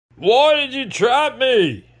Why did you trap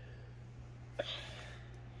me?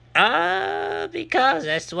 Because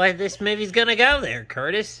that's the way this movie's gonna go there,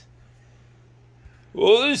 Curtis.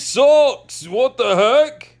 Well, this sucks. What the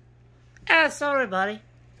heck? Sorry, buddy.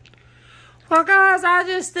 Well, guys, I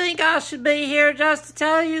just think I should be here just to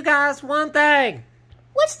tell you guys one thing.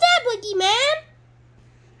 What's that, Boogeyman?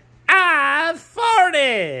 I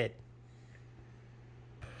farted!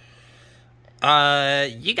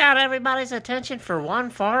 You got everybody's attention for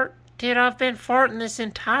one fart? Dude, I've been farting this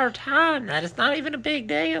entire time. That is not even a big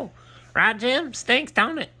deal. Right, Jim? Stinks,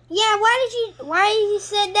 don't it? Yeah, why you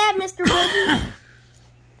said that, Mr. Boogie?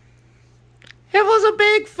 It was a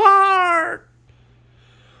big fart!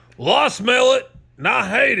 Well, I smell it, and I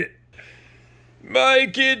hate it.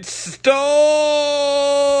 Make it stop!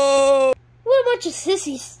 What a bunch of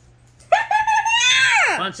sissies.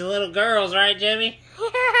 Bunch of little girls, right, Jimmy?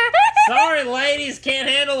 Sorry, ladies, can't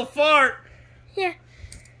handle a fart. Yeah.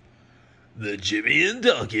 The Jimmy and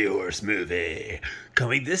Donkey Horse movie.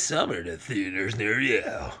 Coming this summer to theaters near you.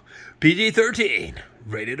 PG-13.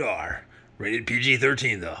 Rated R. Rated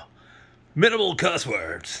PG-13, though. Minimal cuss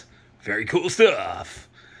words. Very cool stuff.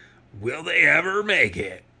 Will they ever make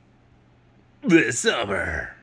it? This summer.